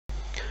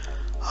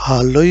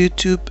Hello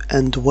YouTube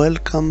and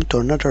welcome to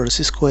another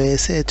Cisco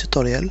ASA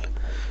tutorial.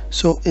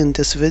 So in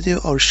this video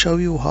I'll show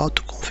you how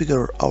to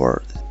configure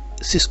our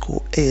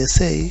Cisco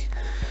ASA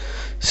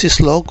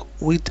Syslog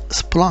with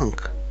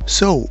Splunk.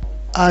 So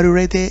are you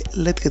ready?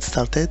 Let's get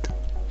started.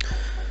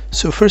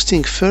 So first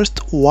thing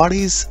first, what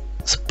is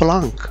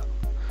Splunk?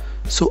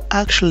 So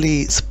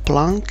actually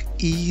Splunk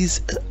is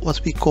what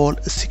we call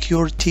a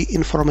security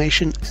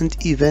information and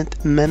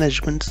event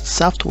management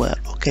software,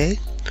 okay?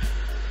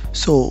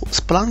 So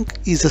Splunk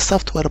is a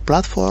software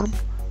platform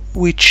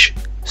which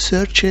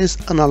searches,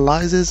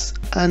 analyzes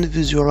and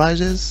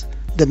visualizes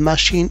the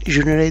machine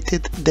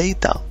generated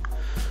data.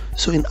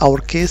 So in our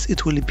case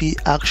it will be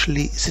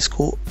actually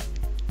Cisco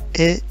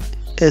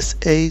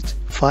ASA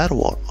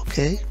firewall,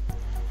 okay?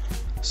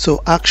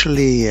 So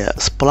actually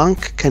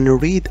Splunk can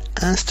read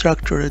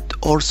unstructured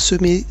or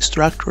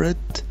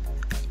semi-structured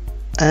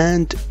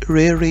and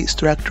rarely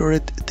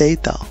structured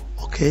data,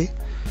 okay?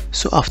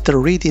 So after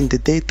reading the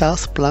data,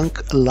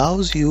 Splunk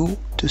allows you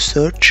to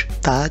search,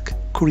 tag,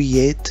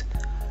 create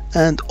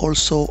and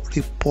also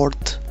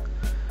report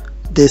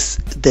this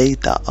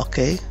data,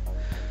 okay?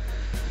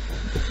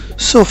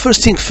 So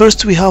first thing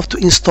first, we have to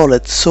install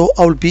it. So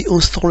I'll be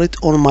install it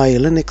on my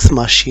Linux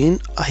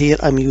machine. Here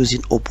I'm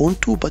using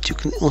Ubuntu, but you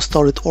can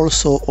install it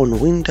also on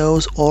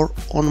Windows or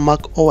on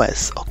Mac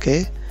OS,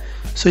 okay?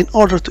 So in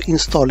order to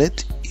install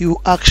it,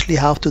 you actually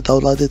have to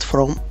download it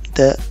from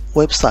the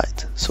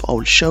website. So I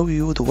will show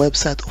you the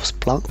website of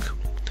Splunk.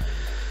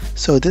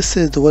 So this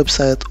is the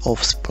website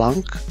of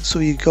Splunk. So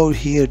you go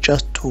here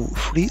just to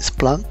free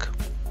Splunk.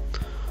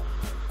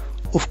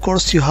 Of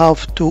course you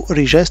have to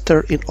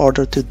register in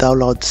order to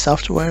download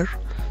software.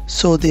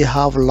 So they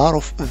have a lot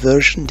of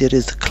version. There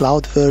is a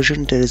cloud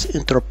version, there is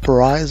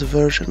enterprise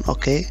version,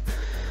 okay?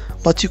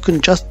 But you can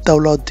just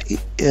download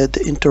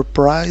the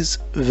enterprise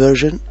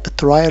version, a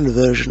trial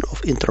version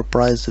of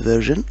enterprise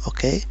version,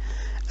 okay?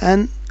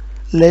 And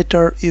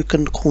later you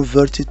can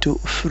convert it to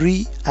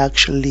free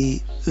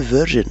actually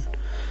version,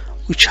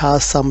 which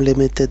has some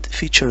limited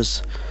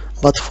features,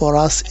 but for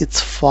us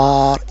it's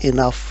far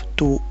enough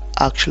to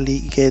actually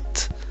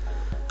get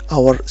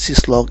our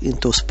Syslog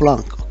into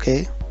Splunk,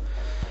 okay?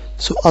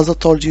 So as I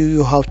told you,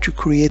 you have to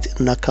create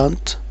an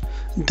account,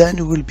 then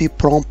you will be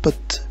prompted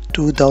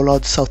to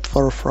download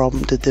software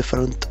from the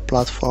different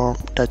platform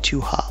that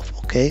you have,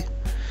 okay?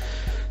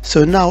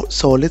 So now,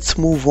 let's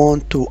move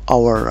on to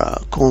our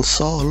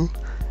console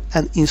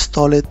and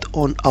install it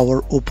on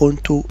our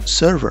Ubuntu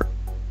server.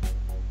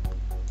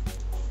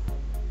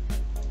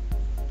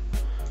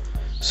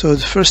 So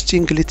the first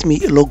thing, let me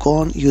log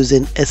on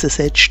using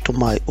SSH to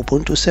my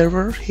Ubuntu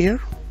server here.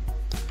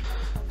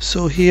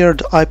 So here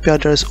the IP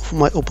address of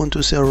my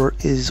Ubuntu server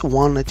is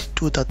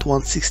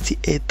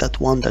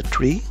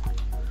 192.168.1.3.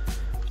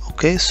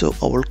 okay, so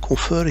I will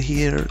confirm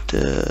here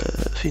the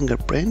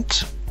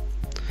fingerprint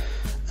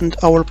and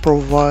I will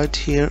provide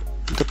here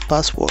the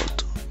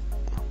password.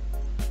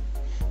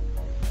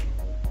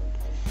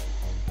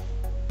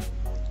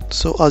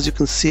 So as you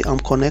can see, I'm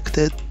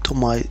connected to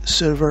my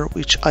server,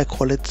 which I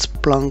call it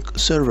Splunk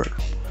server.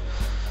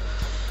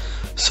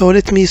 So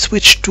let me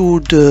switch to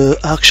the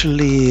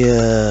actually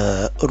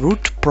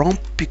root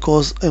prompt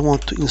because I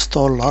want to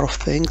install a lot of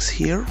things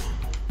here.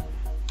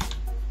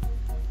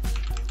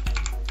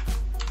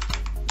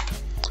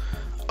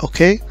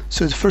 Okay,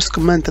 so the first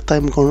command that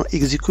I'm going to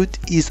execute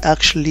is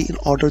actually in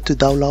order to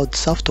download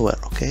software,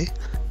 okay?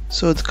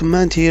 So the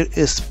command here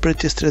is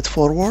pretty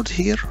straightforward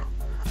here.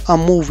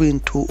 I'm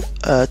moving to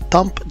a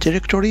temp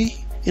directory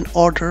in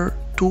order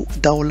to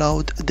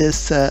download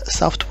this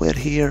software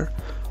here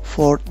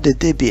for the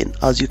Debian.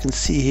 As you can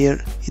see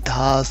here, it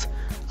has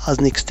as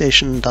an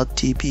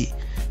extension.db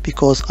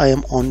because I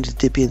am on the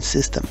Debian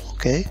system,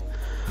 okay?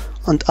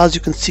 And as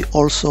you can see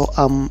also,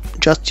 I'm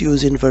just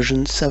using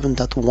version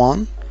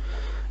 7.1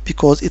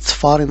 because it's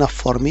far enough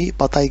for me,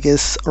 but I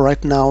guess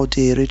right now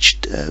they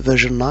reached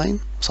version 9,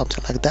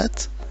 something like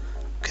that,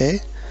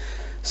 okay?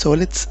 So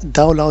let's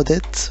download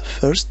it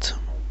first.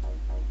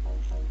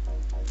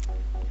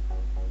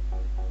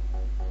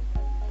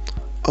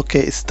 Okay,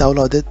 it's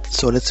downloaded,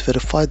 so let's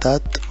verify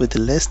that with the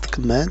list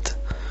command.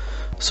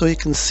 So you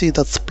can see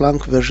that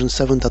Splunk version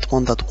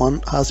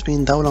 7.1.1 has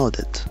been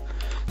downloaded.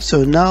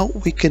 So now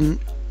we can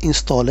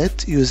install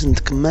it using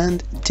the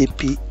command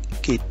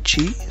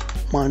dpkg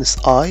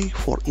 -i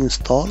for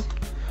install,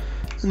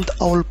 and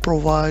I will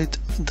provide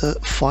the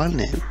file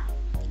name.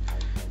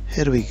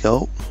 Here we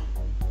go.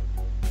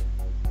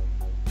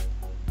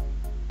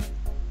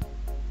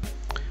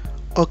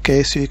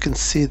 Okay, so you can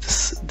see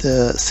this,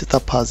 the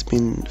setup has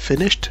been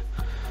finished.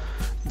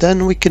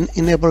 Then we can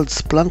enable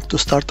Splunk to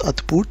start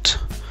at boot.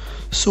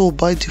 So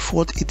by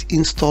default it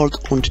installed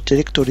on the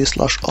directory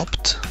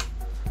 /opt/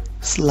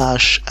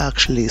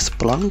 actually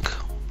Splunk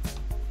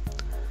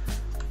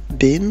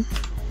bin,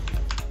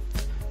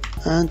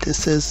 and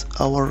this is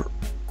our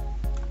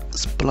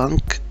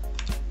Splunk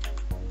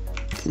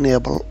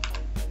enable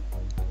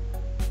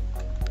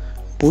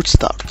boot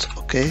start,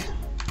 okay?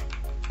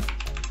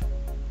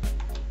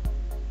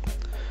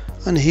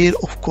 And here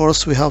of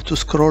course we have to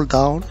scroll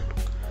down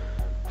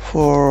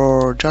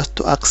for just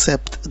to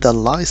accept the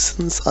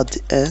license at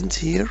the end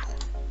here.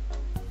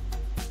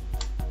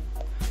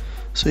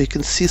 So you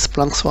can see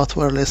Splunk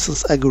software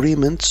license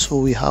agreement, so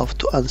we have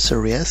to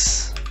answer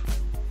yes.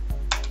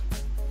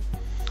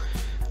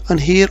 And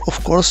here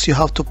of course you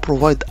have to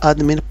provide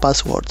admin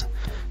password.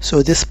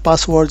 So this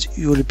password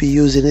you will be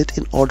using it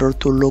in order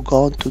to log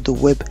on to the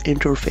web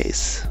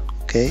interface.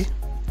 Okay,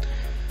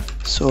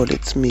 so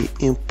let me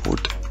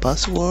input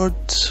password,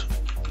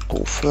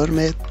 confirm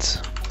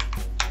it,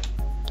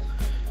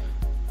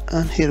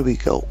 and here we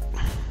go.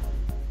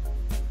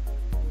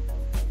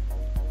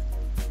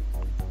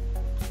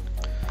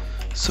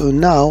 So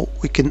now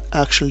we can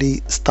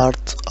actually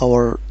start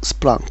our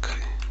Splunk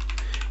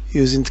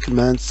using the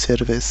command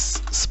service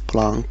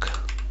Splunk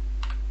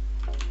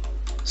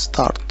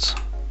start.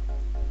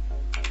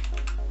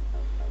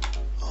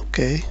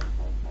 Okay,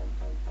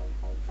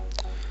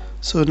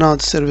 so now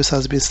the service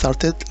has been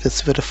started.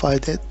 Let's verify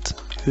that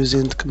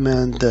using the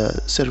command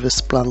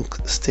service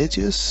Splunk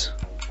status,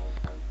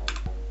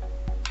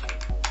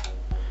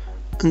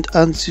 and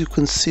as you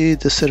can see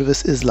the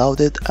service is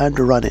loaded and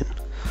running.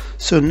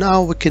 So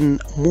now we can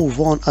move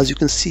on. As you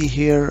can see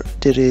here,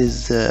 there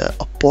is a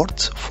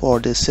port for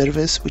the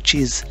service which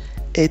is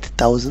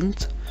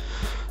 8000.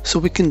 So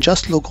we can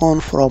just log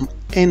on from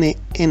any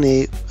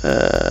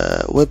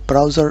web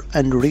browser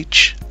and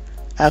reach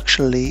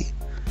actually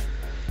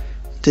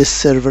this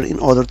server in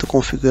order to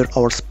configure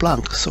our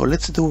Splunk. So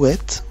let's do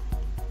it.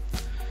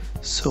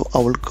 So I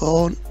will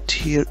go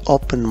here,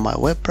 open my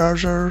web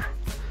browser,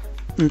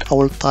 and I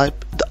will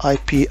type the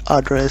IP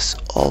address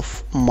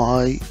of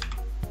my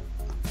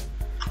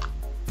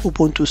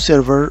Ubuntu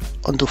server,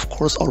 and of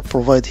course I'll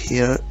provide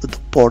here the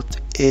port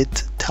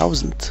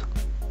 8000.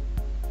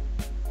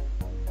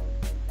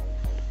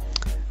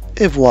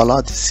 And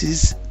voila, this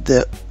is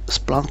the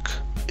Splunk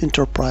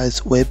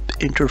Enterprise web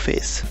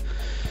interface.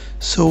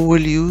 So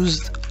we'll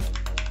use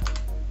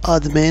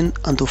admin,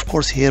 and of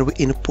course here we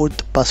input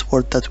the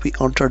password that we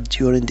entered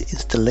during the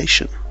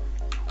installation.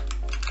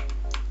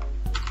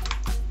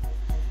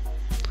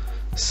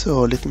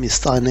 So let me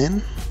sign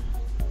in.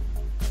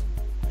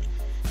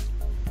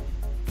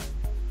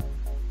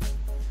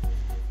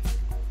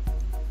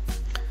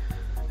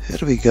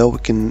 Here we go. We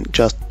can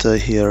just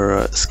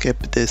here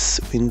skip this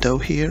window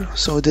here.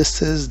 So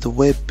this is the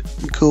web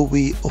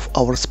GUI of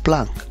our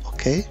Splunk.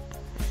 Okay,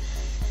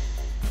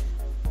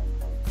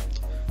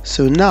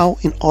 so now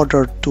in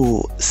order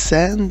to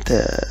send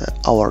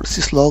our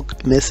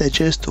Syslog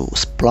messages to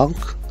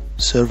Splunk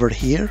server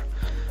here,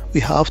 we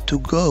have to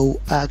go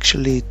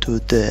actually to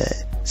the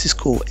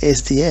Cisco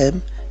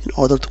SDM in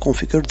order to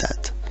configure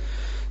that.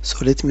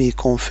 So let me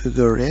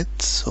configure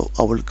it. So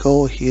I will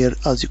go here.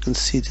 As you can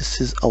see, this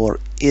is our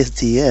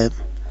SDM.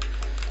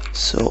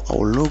 So I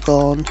will log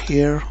on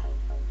here.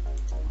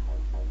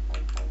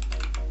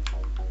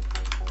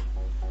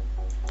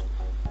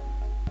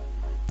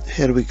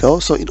 Here we go.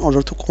 So in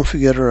order to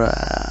configure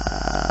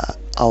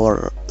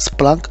our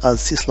Splunk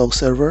as Syslog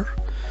server,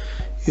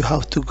 you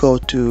have to go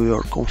to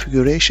your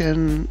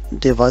configuration,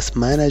 device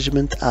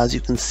management, as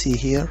you can see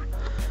here,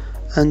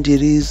 and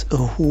there is a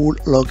whole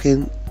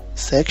login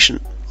section.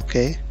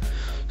 Okay,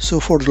 so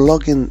for the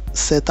login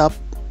setup,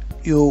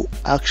 you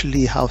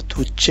actually have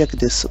to check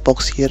this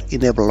box here,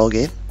 enable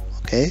login.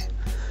 Okay,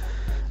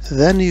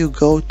 then you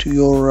go to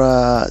your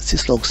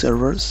Syslog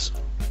servers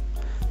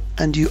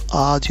and you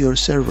add your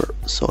server.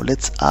 So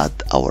let's add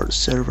our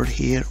server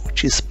here,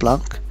 which is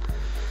Splunk.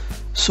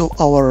 So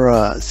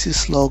our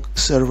Syslog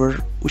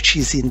server, which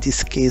is in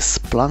this case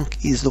Splunk,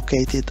 is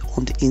located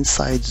on the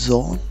inside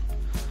zone,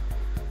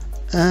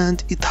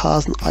 and it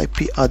has an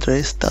IP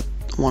address that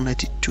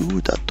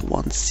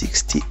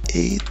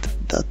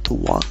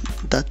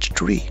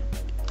 192.168.1.3.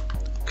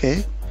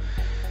 okay,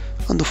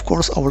 and of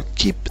course I will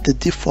keep the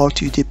default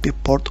UDP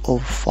port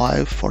of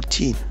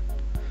 514,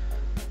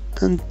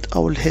 and I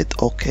will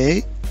hit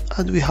OK,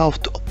 and we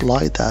have to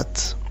apply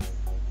that.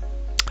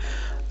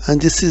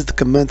 And this is the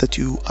command that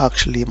you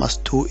actually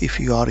must do if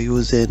you are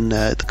using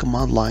the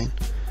command line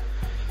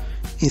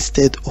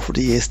instead of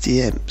the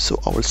SDM. So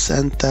I will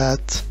send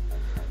that,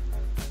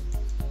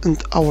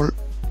 and I will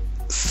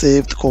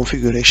save the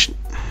configuration.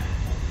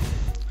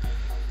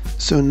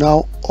 So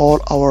now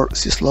all our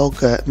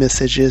Syslog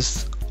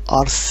messages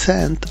are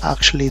sent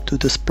actually to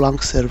the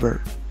Splunk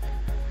server,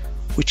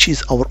 which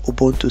is our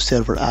Ubuntu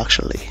server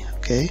actually.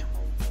 Okay,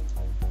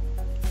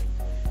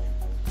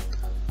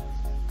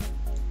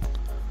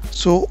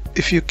 so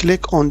if you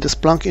click on the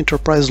Splunk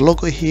Enterprise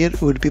logo here,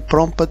 it will be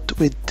prompted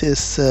with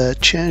this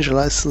change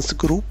license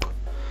group.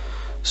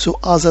 So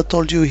as I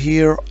told you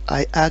here,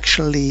 I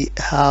actually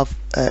have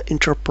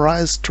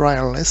enterprise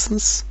trial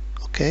license.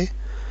 Okay,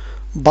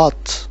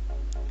 but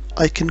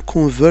I can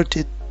convert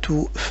it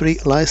to free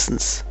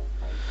license.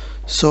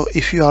 So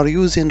if you are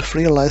using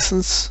free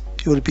license,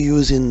 you will be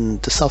using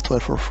the software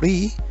for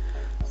free,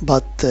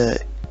 but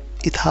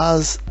it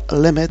has a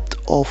limit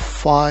of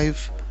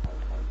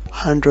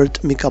 500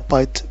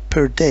 megabyte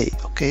per day.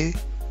 Okay,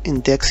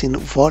 indexing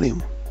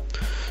volume.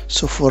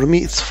 So for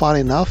me it's far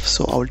enough,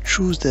 so I will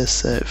choose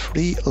this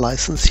free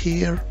license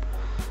here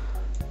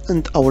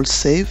and I will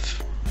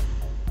save,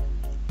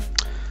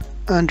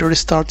 and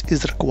restart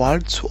is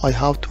required, so I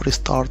have to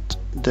restart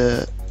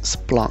the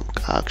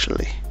Splunk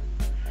actually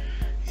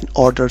in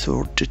order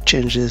to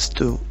changes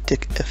to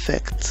take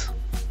effect.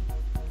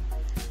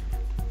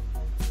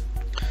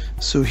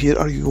 So here,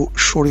 are you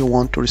sure you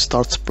want to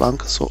restart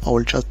Splunk? So I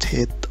will just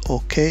hit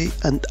OK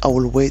and I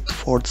will wait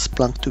for the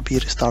Splunk to be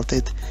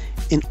restarted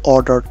in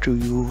order to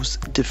use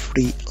the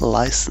free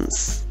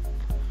license.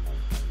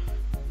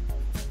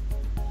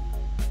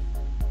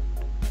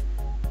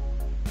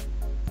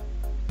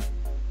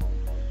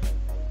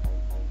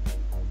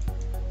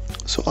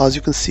 So as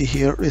you can see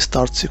here,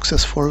 restart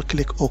successful.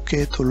 Click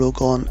OK to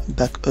log on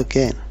back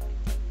again.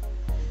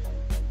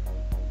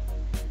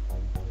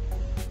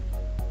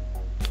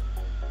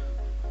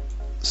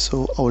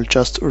 So I will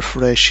just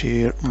refresh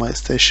here my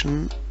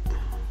station.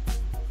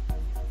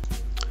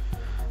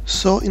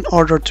 So in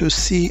order to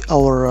see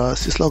our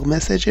Syslog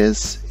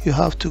messages, you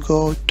have to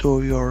go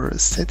to your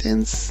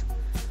settings,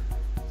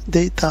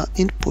 data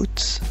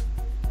inputs,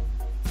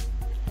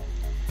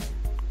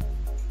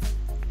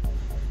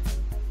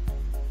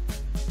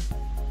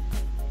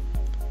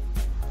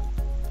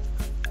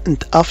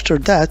 and after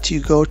that you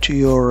go to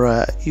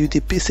your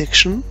UDP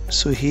section.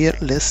 So here,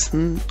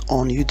 listen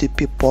on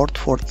UDP port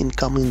for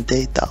incoming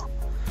data,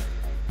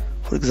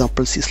 for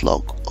example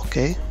Syslog.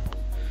 Okay,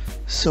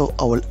 so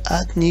I will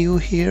add new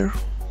here,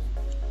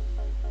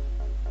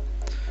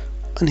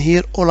 and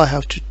here all I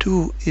have to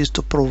do is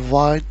to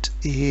provide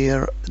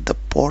here the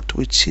port,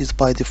 which is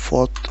by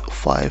default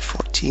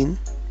 514,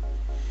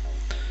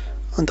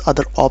 and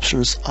other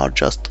options are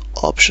just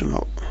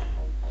optional.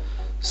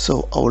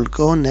 So I will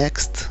go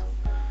next.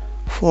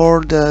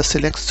 For the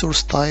select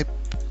source type,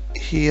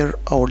 here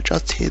I will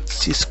just hit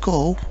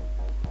Cisco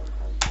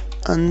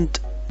and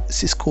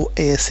Cisco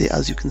ASA.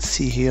 As you can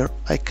see here,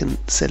 I can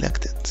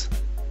select it,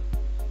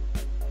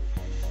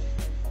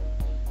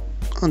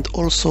 and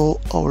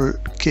also I will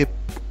keep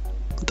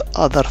the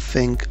other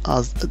thing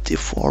as a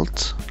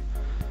default.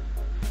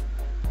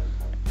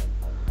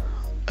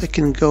 I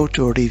can go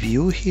to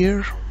review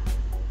here,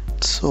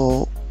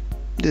 so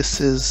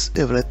this is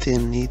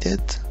everything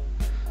needed,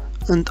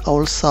 and I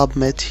will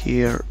submit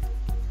here.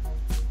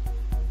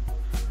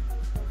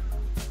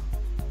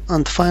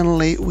 And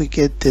finally we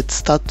get the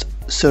start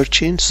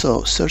searching.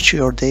 So search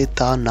your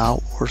data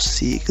now or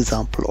see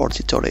example or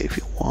tutorial if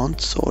you want.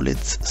 So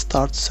let's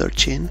start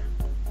searching.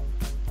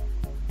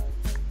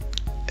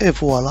 Et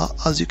voila,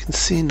 as you can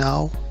see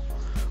now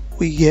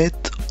we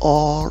get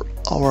all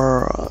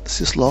our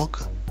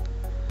Syslog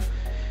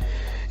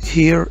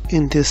here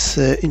in this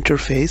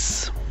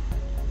interface.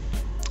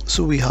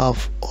 So we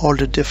have all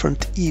the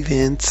different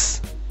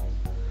events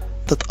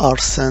that are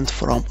sent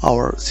from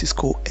our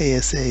Cisco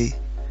ASA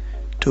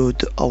to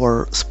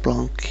our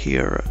Splunk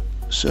here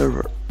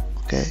server.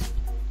 Okay,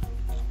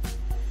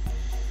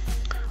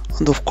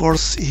 and of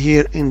course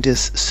here in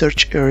this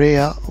search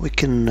area we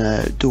can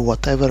do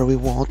whatever we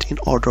want in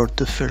order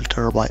to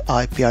filter by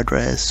IP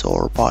address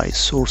or by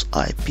source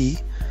IP.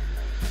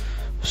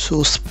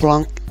 So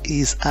Splunk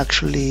is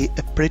actually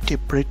a pretty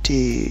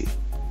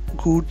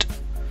good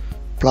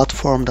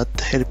platform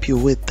that help you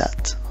with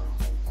that.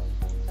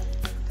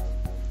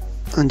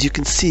 And you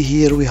can see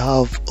here we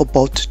have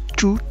about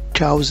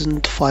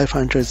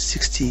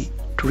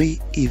 2,563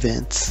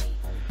 events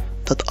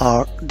that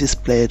are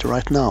displayed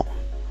right now.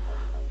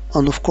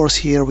 And of course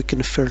here we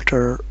can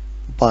filter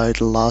by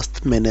the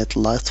last minute,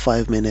 last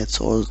 5 minutes,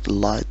 or the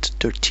last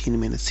 13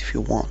 minutes if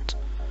you want.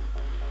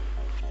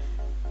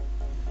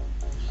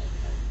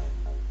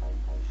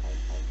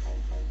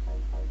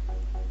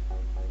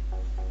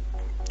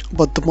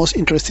 But the most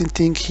interesting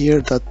thing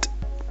here that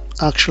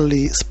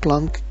actually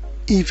Splunk,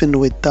 even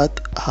with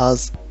that,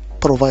 has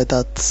provided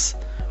us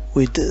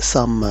with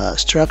some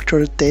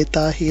structured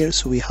data here.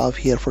 So we have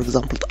here, for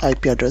example, the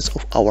IP address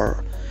of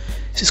our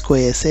Cisco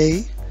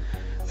ASA,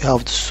 we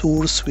have the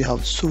source, we have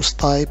the source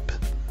type,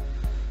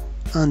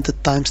 and the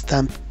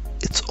timestamp.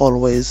 It's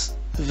always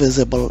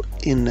visible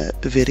in a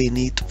very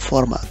neat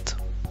format.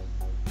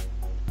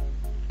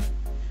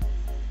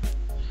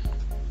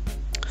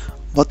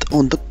 But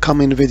on the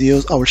coming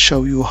videos I will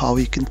show you how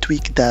you can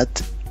tweak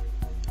that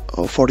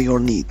for your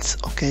needs.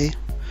 Okay,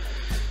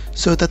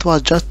 so that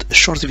was just a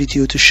short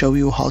video to show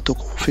you how to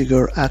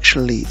configure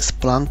actually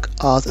Splunk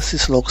as a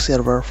Syslog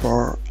server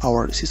for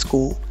our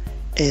Cisco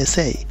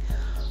ASA.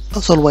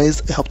 As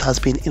always, I hope it has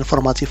been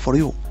informative for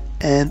you,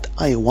 and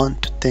I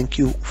want to thank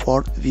you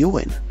for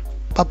viewing.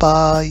 Bye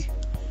bye.